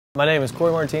My name is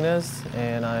Corey Martinez,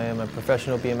 and I am a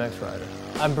professional BMX rider.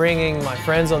 I'm bringing my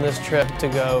friends on this trip to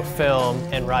go film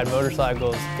and ride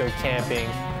motorcycles, go camping,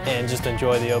 and just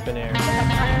enjoy the open air.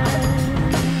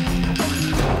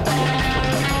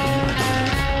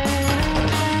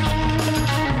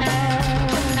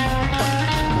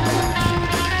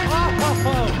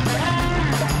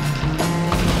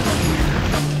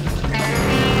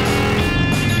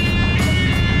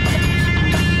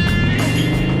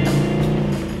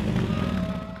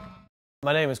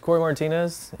 My name is Corey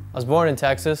Martinez. I was born in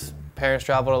Texas. Parents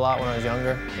traveled a lot when I was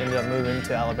younger. Ended up moving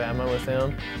to Alabama with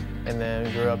them, and then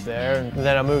grew up there. And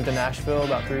then I moved to Nashville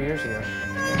about 3 years ago.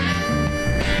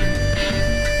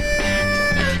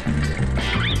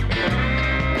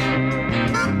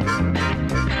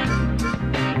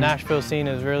 Nashville scene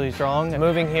is really strong.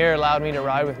 Moving here allowed me to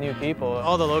ride with new people.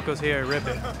 All the locals here rip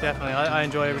it, definitely. I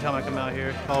enjoy every time I come out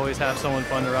here. Always have someone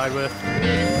fun to ride with.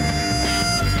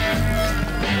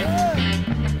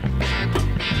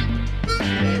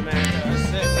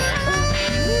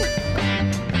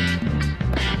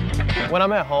 When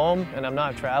I'm at home and I'm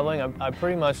not traveling, I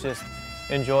pretty much just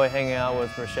enjoy hanging out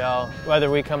with Rochelle.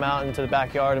 Whether we come out into the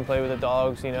backyard and play with the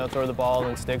dogs, you know, throw the ball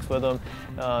and sticks with them.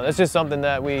 That's just something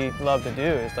that we love to do.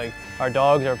 It's like our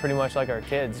dogs are pretty much like our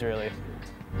kids, really.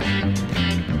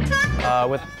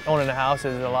 With owning a house,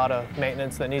 there's a lot of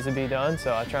maintenance that needs to be done,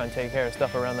 so I try and take care of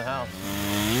stuff around the house.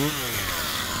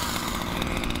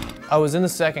 I was in the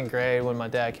 2nd grade when my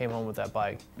dad came home with that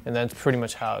bike, and that's pretty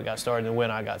much how it got started and when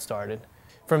I got started.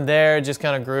 From there, it just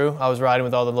kind of grew. I was riding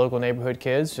with all the local neighborhood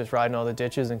kids, just riding all the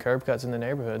ditches and curb cuts in the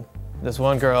neighborhood. This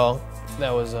one girl that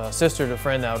was a sister to a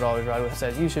friend that I would always ride with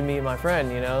said, "You should meet my friend,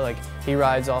 you know, like he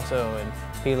rides also," and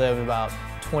he lived about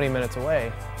 20 minutes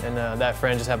away, and that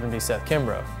friend just happened to be Seth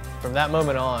Kimbrough. From that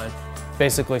moment on,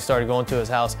 basically started going to his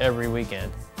house every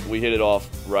weekend. We hit it off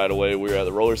right away. We were at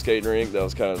the roller skating rink. That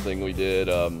was kind of the thing we did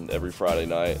every Friday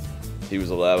night. He was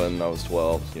 11, I was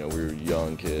 12. You know, we were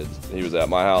young kids. He was at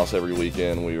my house every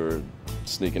weekend. We were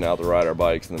sneaking out to ride our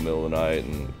bikes in the middle of the night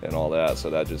and all that. So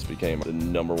that just became the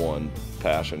 #1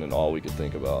 passion and all we could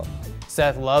think about.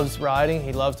 Seth loves riding.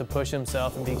 He loves to push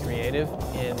himself and be creative,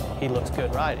 and he looks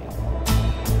good riding.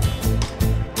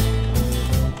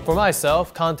 For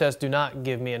myself, contests do not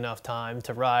give me enough time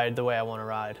to ride the way I want to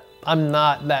ride. I'm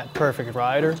not that perfect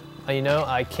rider. You know,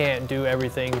 I can't do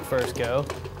everything first go.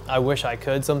 I wish I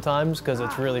could sometimes because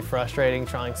it's really frustrating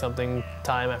trying something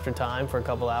time after time for a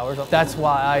couple hours. That's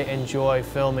why I enjoy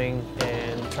filming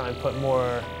and try and put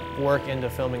more work into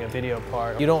filming a video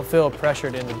part. You don't feel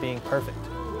pressured into being perfect.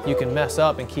 You can mess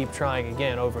up and keep trying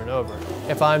again over and over.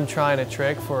 If I'm trying a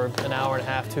trick for an hour and a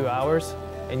half, 2 hours,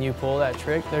 and you pull that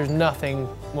trick, there's nothing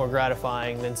more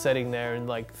gratifying than sitting there and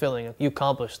like feeling you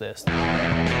accomplished this.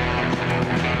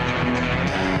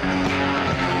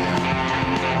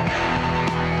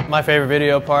 My favorite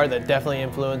video part that definitely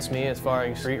influenced me as far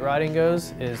as street riding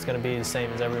goes is going to be the same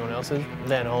as everyone else's,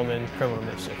 Van Holman, Criminal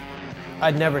Mischief.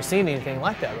 I'd never seen anything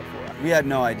like that before. We had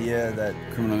no idea that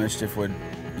Criminal Mischief would,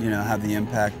 you know, have the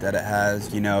impact that it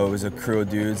has. You know, it was a crew of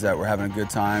dudes that were having a good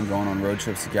time, going on road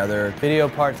trips together. Video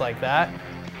parts like that,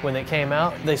 when they came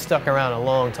out, they stuck around a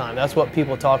long time. That's what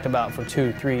people talked about for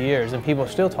 2, 3 years, and people are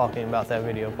still talking about that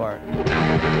video part.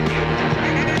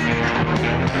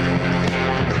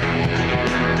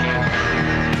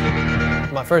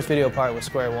 My first video part was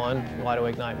Square One, Wide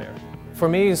Awake Nightmare. For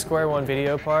me, Square One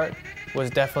video part was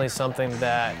definitely something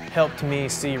that helped me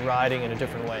see riding in a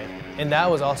different way. And that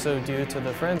was also due to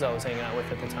the friends I was hanging out with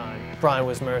at the time. Brian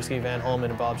Wismerski, Van Holman,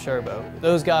 and Bob Sherbo.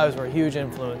 Those guys were a huge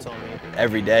influence on me.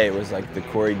 Every day it was like the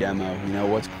Corey demo. You know,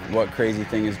 what crazy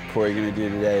thing is Corey gonna do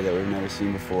today that we've never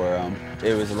seen before?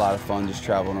 It was a lot of fun just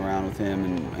traveling around with him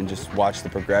and just watch the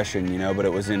progression, you know, but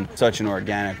it was in such an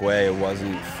organic way. It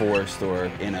wasn't forced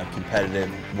or in a competitive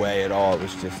way at all. It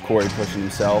was just Corey pushing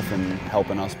himself and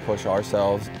helping us push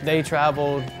ourselves. They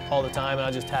traveled all the time and I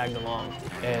just tagged along.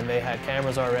 And they had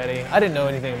cameras already. I didn't know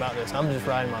anything about this. I'm just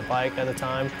riding my bike at the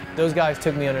time. Those guys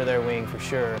took me under their wing for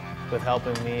sure, with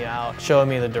helping me out, showing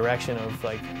me the direction of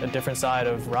like a different side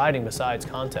of riding besides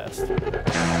contest.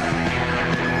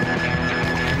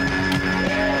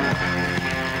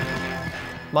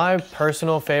 My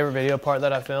personal favorite video part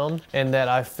that I filmed and that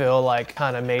I feel like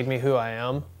kind of made me who I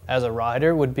am as a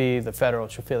rider would be the Federal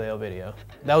Trafilio video.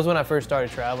 That was when I first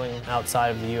started traveling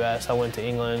outside of the US. I went to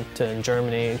England, to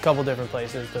Germany, a couple different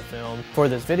places to film for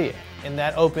this video. And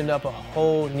that opened up a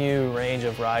whole new range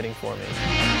of riding for me.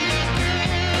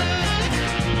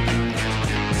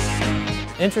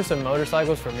 Interest in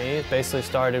motorcycles for me basically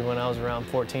started when I was around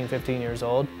 14, 15 years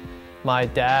old. My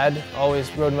dad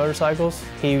always rode motorcycles.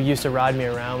 He used to ride me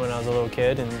around when I was a little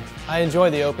kid, and I enjoy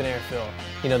the open air feel.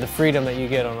 You know, the freedom that you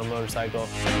get on a motorcycle.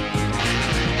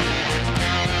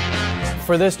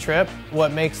 For this trip,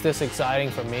 what makes this exciting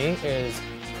for me is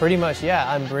pretty much,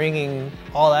 yeah, I'm bringing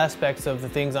all aspects of the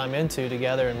things I'm into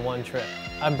together in one trip.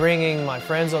 I'm bringing my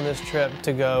friends on this trip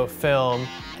to go film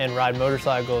and ride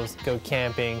motorcycles, go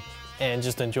camping, and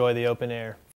just enjoy the open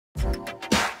air.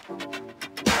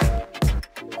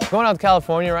 Going out to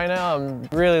California right now, I'm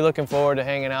really looking forward to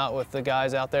hanging out with the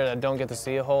guys out there that don't get to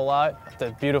see a whole lot.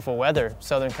 The beautiful weather,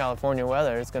 Southern California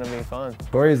weather, it's gonna be fun.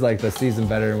 Corey's like the seasoned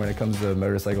veteran when it comes to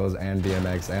motorcycles and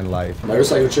BMX and life.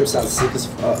 Motorcycle trip sounds sick as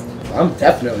fuck. I'm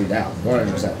definitely down,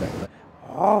 100% down.